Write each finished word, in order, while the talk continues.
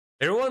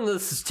Hey everyone,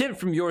 this is Tim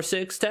from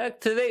YourSixTech.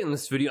 Today in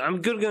this video,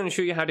 I'm going to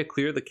show you how to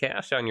clear the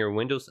cache on your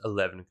Windows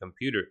 11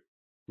 computer.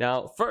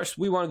 Now, first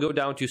we want to go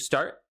down to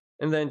Start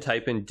and then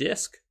type in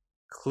Disk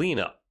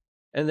Cleanup,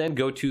 and then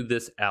go to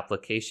this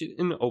application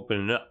and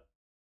open it up.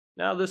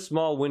 Now this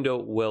small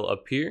window will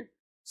appear.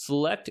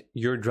 Select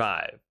your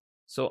drive.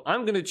 So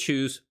I'm going to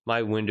choose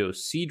my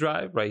Windows C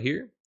drive right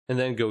here, and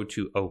then go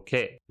to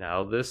OK.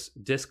 Now this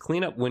disk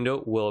cleanup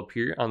window will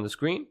appear on the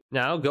screen.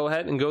 Now go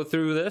ahead and go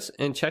through this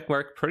and check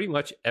mark pretty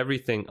much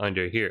everything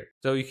under here.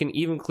 So you can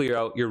even clear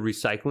out your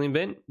recycling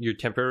bin, your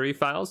temporary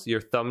files, your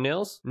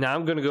thumbnails. Now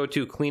I'm going to go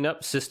to clean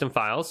up system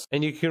files,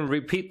 and you can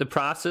repeat the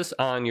process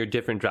on your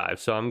different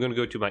drives. So I'm going to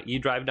go to my E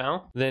drive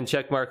now, then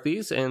check mark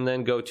these and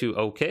then go to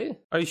OK.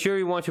 Are you sure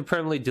you want to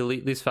permanently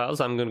delete these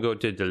files? I'm going to go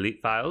to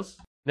delete files.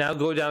 Now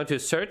go down to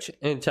search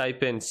and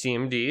type in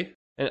CMD.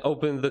 And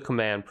open the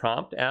command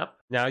prompt app.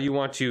 Now you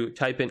want to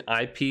type in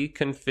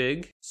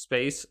ipconfig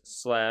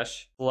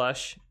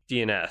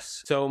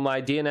 /flushdns. So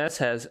my DNS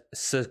has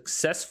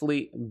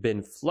successfully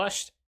been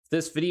flushed. If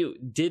this video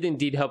did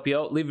indeed help you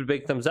out, leave a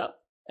big thumbs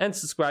up and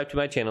subscribe to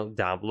my channel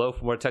down below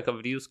for more tech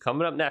videos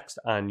coming up next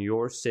on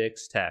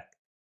YourSixTech.